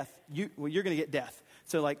death, you're going to get death.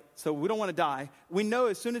 So we don't want to die. We know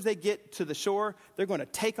as soon as they get to the shore, they're going to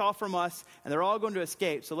take off from us, and they're all going to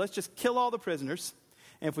escape. So let's just kill all the prisoners.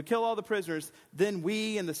 And if we kill all the prisoners, then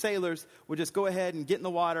we and the sailors will just go ahead and get in the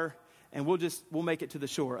water, and we'll make it to the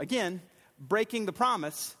shore. Again, breaking the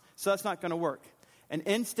promise, so that's not going to work. And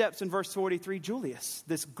in steps in verse 43, Julius,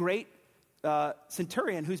 this great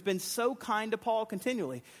centurion who's been so kind to Paul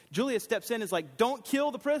continually. Julius steps in and is like, don't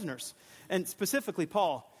kill the prisoners. And specifically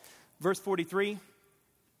Paul, verse 43,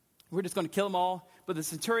 we're just going to kill them all. But the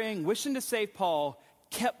centurion, wishing to save Paul,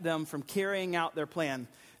 kept them from carrying out their plan.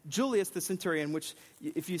 Julius, the centurion, which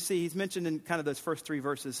if you see, he's mentioned in kind of those first 3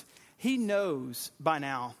 verses. He knows by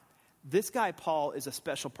now, this guy Paul is a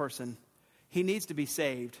special person. He needs to be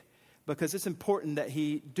saved because it's important that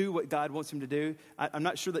he do what God wants him to do. I'm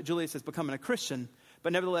not sure that Julius is becoming a Christian,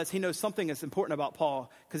 but nevertheless, he knows something that's important about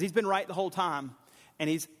Paul because he's been right the whole time.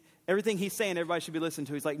 And everything he's saying, everybody should be listening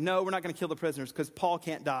to. He's like, no, we're not going to kill the prisoners because Paul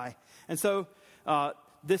can't die. And so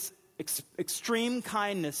this extreme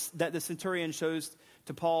kindness that the centurion shows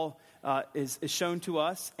to Paul is shown to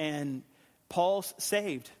us, and Paul's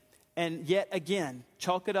saved. And yet again,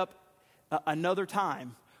 chalk it up another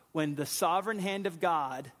time when the sovereign hand of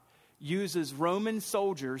God uses Roman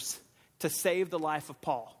soldiers to save the life of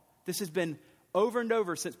Paul. This has been over and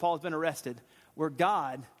over since Paul's been arrested, where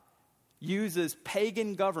God uses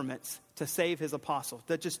pagan governments to save his apostle.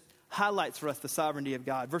 That just highlights for us the sovereignty of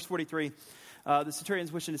God. Verse 43, the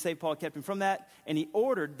centurion's wishing to save Paul kept him from that, and he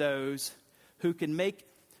ordered those who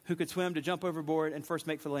could swim to jump overboard and first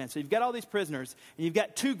make for the land. So you've got all these prisoners, and you've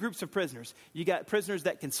got 2 groups of prisoners. You got prisoners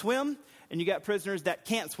that can swim, and you got prisoners that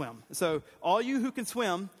can't swim. So all you who can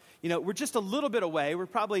swim, we're just a little bit away. We're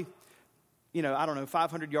probably,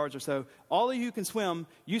 500 yards or so. All of you who can swim,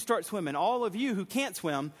 you start swimming. All of you who can't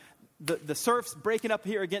swim, the surf's breaking up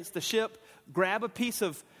here against the ship. Grab a piece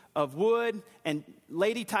of wood and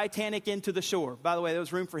Lady Titanic into the shore. By the way, there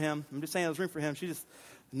was room for him. I'm just saying there was room for him. She just,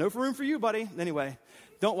 no room for you, buddy. Anyway,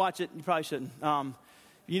 don't watch it. You probably shouldn't.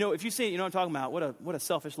 If you see it, you know what I'm talking about. What a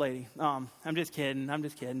selfish lady. I'm just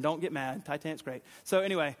kidding. Don't get mad. Titanic's great. So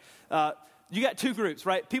anyway, you got 2 groups,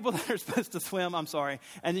 right? People that are supposed to swim, I'm sorry.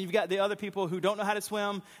 And then you've got the other people who don't know how to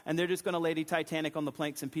swim, and they're just going to Lady Titanic on the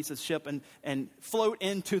planks and pieces of ship and float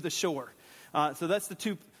into the shore. So that's the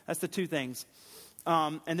two things.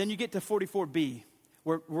 And then you get to 44b,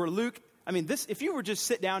 where Luke, if you were just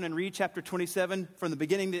sit down and read chapter 27 from the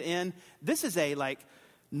beginning to the end, this is it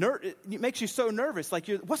makes you so nervous. Like,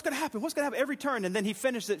 what's going to happen? What's going to happen? Every turn. And then he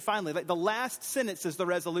finishes it finally. Like the last sentence is the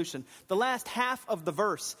resolution. The last half of the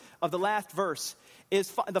last verse is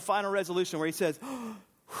the final resolution where he says,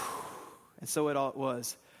 and so it all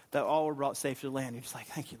was that all were brought safe to the land. You're just like,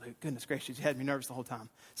 thank you, Luke. Goodness gracious. You had me nervous the whole time.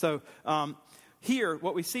 So, here,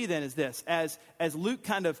 what we see then is this. As Luke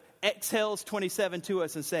kind of exhales 27 to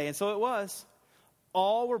us and say, and so it was,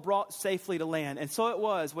 all were brought safely to land. And so it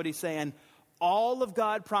was, what he's saying, all of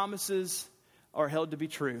God's promises are held to be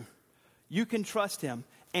true. You can trust him.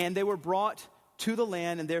 And they were brought to the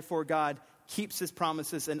land, and therefore God keeps his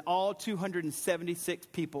promises. And all 276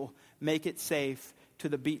 people make it safe to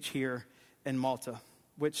the beach here in Malta.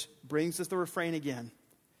 Which brings us the refrain again.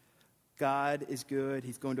 God is good.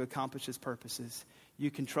 He's going to accomplish his purposes.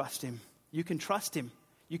 You can trust him. You can trust him.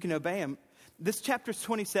 You can obey him. This chapter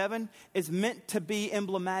 27 is meant to be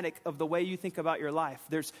emblematic of the way you think about your life.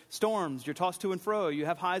 There's storms. You're tossed to and fro. You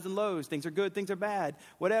have highs and lows. Things are good. Things are bad.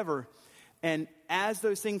 Whatever. And as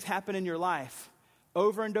those things happen in your life,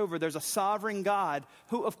 over and over, there's a sovereign God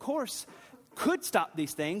who, of course, could stop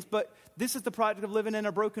these things. But this is the product of living in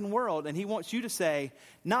a broken world. And he wants you to say,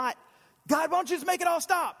 not, God, why don't you just make it all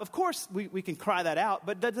stop? Of course, we can cry that out,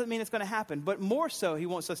 but that doesn't mean it's going to happen. But more so, he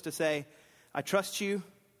wants us to say, I trust you.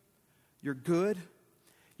 You're good.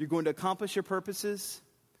 You're going to accomplish your purposes.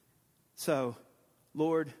 So,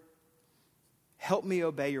 Lord, help me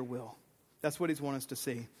obey your will. That's what he's wanting us to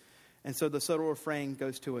see. And so the subtle refrain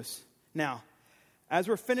goes to us. Now, as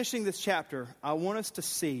we're finishing this chapter, I want us to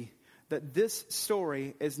see that this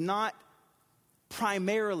story is not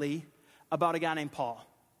primarily about a guy named Paul.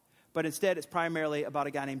 But instead, it's primarily about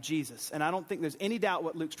a guy named Jesus. And I don't think there's any doubt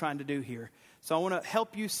what Luke's trying to do here. So I want to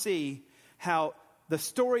help you see how the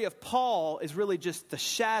story of Paul is really just the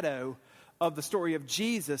shadow of the story of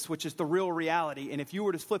Jesus, which is the real reality. And if you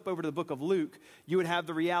were to flip over to the book of Luke, you would have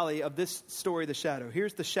the reality of this story, the shadow.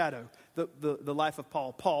 Here's the shadow, the life of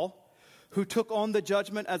Paul. Paul, who took on the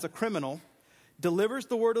judgment as a criminal, delivers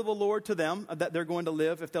the word of the Lord to them that they're going to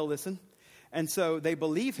live if they'll listen. And so they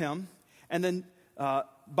believe him. And then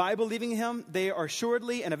by believing him, they are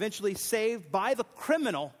assuredly and eventually saved by the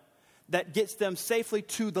criminal that gets them safely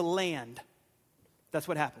to the land. That's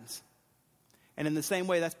what happens. And in the same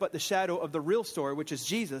way, that's but the shadow of the real story, which is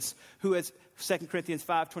Jesus, who, as 2 Corinthians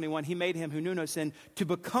 5:21, he made him who knew no sin to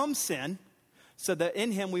become sin, so that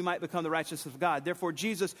in him we might become the righteousness of God. Therefore,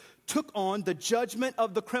 Jesus took on the judgment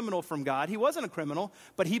of the criminal from God. He wasn't a criminal,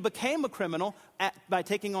 but he became a criminal by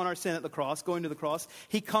taking on our sin at the cross, going to the cross.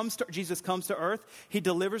 Jesus comes to earth. He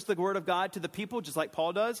delivers the word of God to the people, just like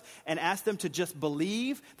Paul does, and asks them to just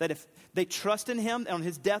believe that if they trust in him, on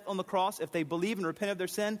his death on the cross, if they believe and repent of their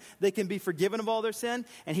sin, they can be forgiven of all their sin.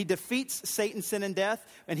 And he defeats Satan, sin, and death,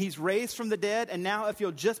 and he's raised from the dead. And now if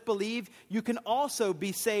you'll just believe, you can also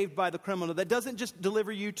be saved by the criminal. That doesn't just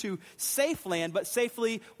deliver you to safe land, but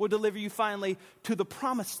safely will deliver you finally to the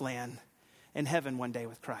promised land in heaven one day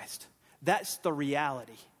with Christ. That's the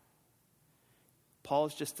reality.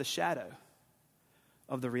 Paul's just the shadow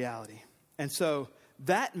of the reality. And so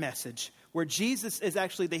that message, where Jesus is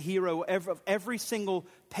actually the hero of every single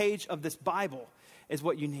page of this Bible, is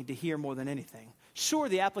what you need to hear more than anything. Sure,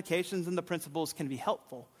 the applications and the principles can be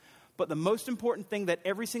helpful, but the most important thing that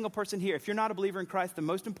every single person here, if you're not a believer in Christ, the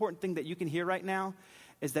most important thing that you can hear right now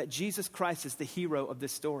is that Jesus Christ is the hero of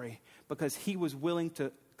this story, because he was willing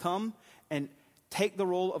to come and take the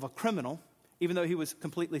role of a criminal, even though he was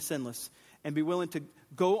completely sinless, and be willing to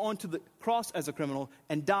go onto the cross as a criminal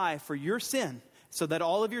and die for your sin, so that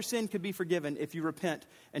all of your sin could be forgiven if you repent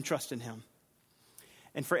and trust in him.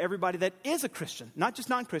 And for everybody that is a Christian, not just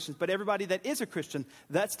non-Christians, but everybody that is a Christian,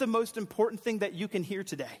 that's the most important thing that you can hear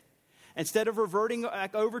today. Instead of reverting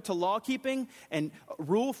back over to law keeping and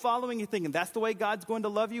rule following, you're thinking that's the way God's going to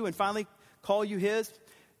love you and finally call you his,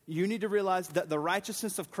 you need to realize that the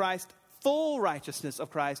righteousness of Christ, full righteousness of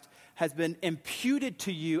Christ, has been imputed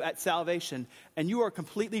to you at salvation, and you are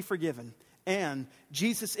completely forgiven. And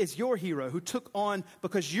Jesus is your hero who took on,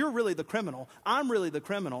 because you're really the criminal, I'm really the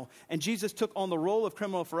criminal, and Jesus took on the role of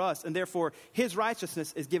criminal for us, and therefore his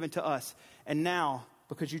righteousness is given to us. And now,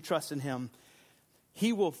 because you trust in him,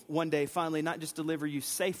 he will one day finally not just deliver you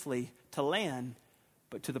safely to land,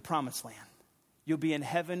 but to the promised land. You'll be in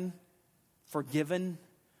heaven, forgiven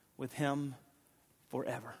with him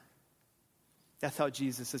forever. That's how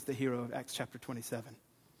Jesus is the hero of Acts chapter 27.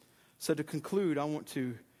 So to conclude, I want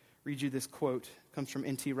to read you this quote. It comes from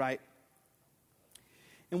N.T. Wright.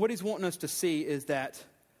 And what he's wanting us to see is that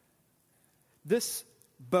this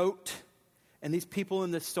boat and these people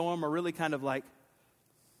in this storm are really kind of like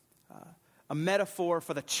a metaphor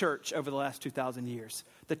for the church over the last 2,000 years.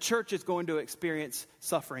 The church is going to experience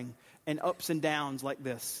suffering and ups and downs like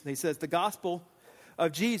this. He says, the gospel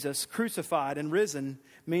of Jesus crucified and risen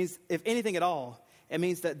means, if anything at all, it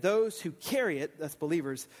means that those who carry it, that's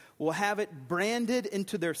believers, will have it branded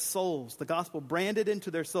into their souls. The gospel branded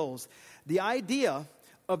into their souls. The idea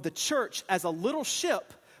of the church as a little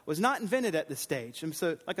ship was not invented at this stage. And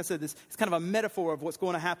so, like I said, this is kind of a metaphor of what's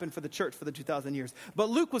going to happen for the church for the 2,000 years. But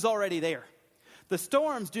Luke was already there. The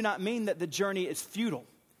storms do not mean that the journey is futile,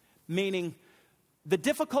 meaning the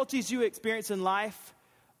difficulties you experience in life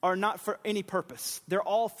are not for any purpose. They're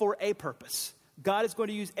all for a purpose. God is going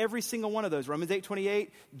to use every single one of those. Romans 8:28,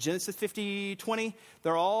 Genesis 50:20,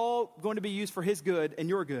 they're all going to be used for his good and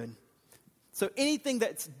your good. So anything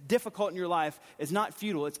that's difficult in your life is not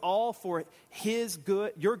futile. It's all for his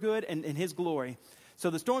good, your good, and his glory. So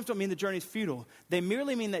the storms don't mean the journey is futile. They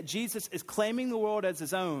merely mean that Jesus is claiming the world as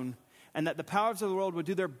his own, and that the powers of the world will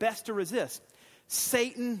do their best to resist.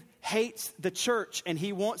 Satan hates the church, and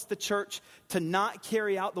he wants the church to not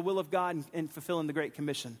carry out the will of God in fulfilling the Great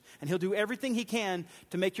Commission. And he'll do everything he can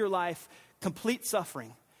to make your life complete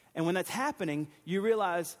suffering. And when that's happening, you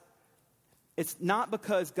realize it's not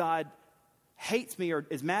because God hates me or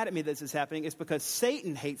is mad at me that this is happening. It's because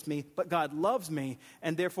Satan hates me, but God loves me.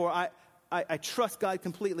 And therefore, I trust God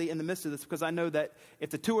completely in the midst of this, because I know that if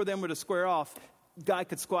the two of them were to square off, God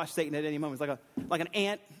could squash Satan at any moment. It's like an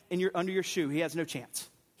ant under your shoe. He has no chance.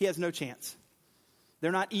 He has no chance.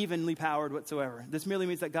 They're not evenly powered whatsoever. This merely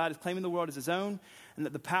means that God is claiming the world as his own, and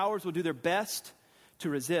that the powers will do their best to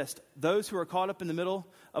resist. Those who are caught up in the middle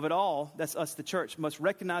of it all, that's us, the church, must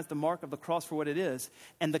recognize the mark of the cross for what it is,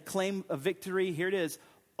 and the claim of victory, here it is,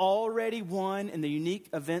 already won in the unique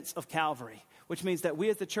events of Calvary, which means that we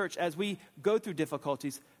as the church, as we go through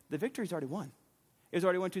difficulties, the victory's already won. It was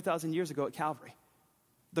already won 2,000 years ago at Calvary.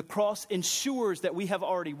 The cross ensures that we have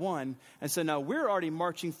already won. And so now we're already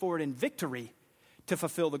marching forward in victory to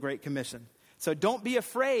fulfill the Great Commission. So don't be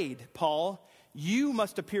afraid, Paul. You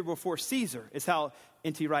must appear before Caesar, is how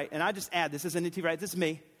N.T. Wright, and I just add, this isn't N.T. Wright, this is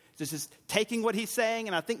me. This is taking what he's saying,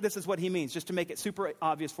 and I think this is what he means, just to make it super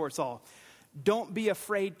obvious for us all. Don't be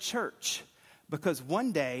afraid, church, because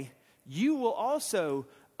one day you will also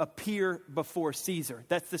appear before Caesar.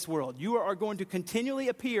 That's this world. You are going to continually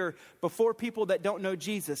appear before people that don't know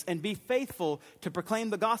Jesus and be faithful to proclaim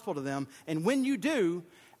the gospel to them. And when you do,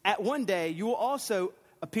 at one day, you will also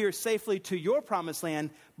appear safely to your promised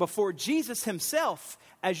land before Jesus himself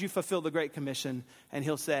as you fulfill the Great Commission. And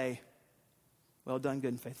he'll say, well done,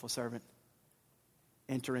 good and faithful servant.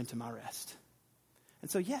 Enter into my rest. And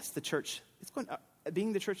so, yes, the church,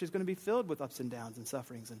 being the church is going to be filled with ups and downs and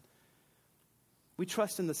sufferings. And we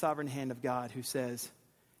trust in the sovereign hand of God who says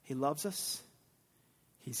he loves us,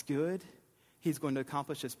 he's good, he's going to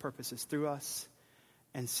accomplish his purposes through us.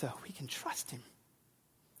 And so we can trust him,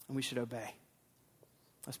 and we should obey.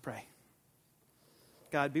 Let's pray.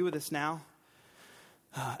 God, be with us now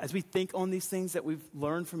as we think on these things that we've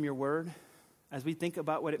learned from your word, as we think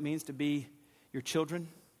about what it means to be your children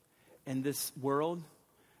in this world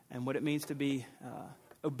and what it means to be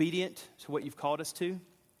obedient to what you've called us to.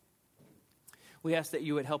 We ask that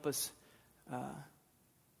you would help us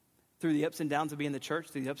through the ups and downs of being the church,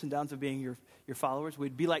 through the ups and downs of being your followers.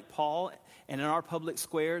 We'd be like Paul and in our public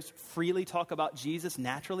squares freely talk about Jesus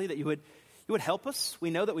naturally, that you would help us. We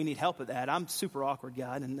know that we need help at that. I'm super awkward,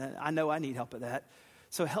 God, and I know I need help at that.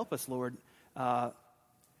 So help us, Lord.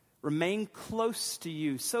 Remain close to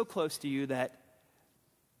you, so close to you that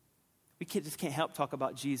we just can't help talk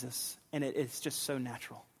about Jesus, and it's just so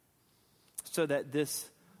natural. So that this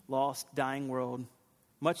lost, dying world,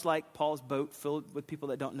 much like Paul's boat filled with people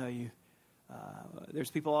that don't know you,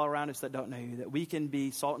 there's people all around us that don't know you, that we can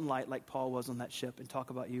be salt and light like Paul was on that ship and talk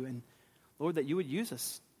about you. And Lord, that you would use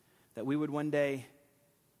us, that we would one day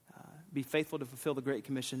be faithful to fulfill the Great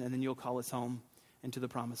Commission, and then you'll call us home into the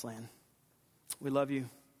promised land. We love you.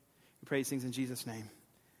 We pray these things in Jesus' name.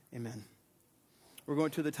 Amen. We're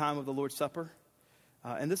going to the time of the Lord's Supper.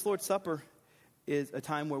 And this Lord's Supper is a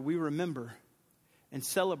time where we remember and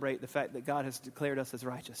celebrate the fact that God has declared us as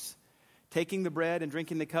righteous. Taking the bread and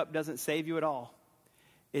drinking the cup doesn't save you at all.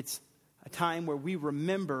 It's a time where we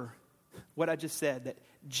remember what I just said, that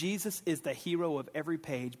Jesus is the hero of every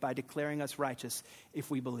page by declaring us righteous if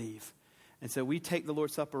we believe. And so we take the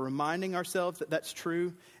Lord's Supper reminding ourselves that that's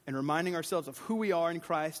true and reminding ourselves of who we are in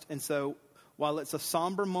Christ. And so while it's a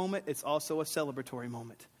somber moment, it's also a celebratory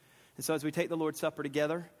moment. And so as we take the Lord's Supper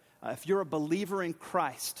together, if you're a believer in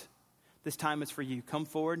Christ, this time is for you. Come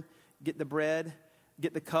forward, get the bread,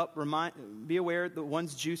 get the cup. Be aware that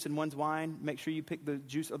one's juice and one's wine. Make sure you pick the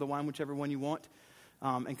juice or the wine, whichever one you want,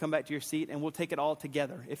 and come back to your seat, and we'll take it all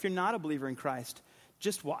together. If you're not a believer in Christ,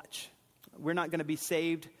 just watch. We're not going to be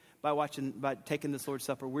saved by taking this Lord's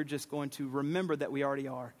Supper. We're just going to remember that we already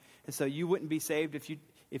are. And so you wouldn't be saved if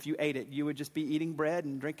you ate it. You would just be eating bread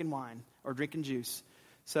and drinking wine or drinking juice.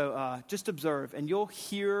 So just observe, and you'll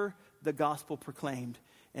hear the gospel proclaimed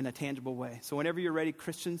in a tangible way. So whenever you're ready,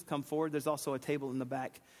 Christians, come forward. There's also a table in the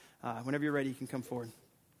back. Whenever you're ready, you can come forward.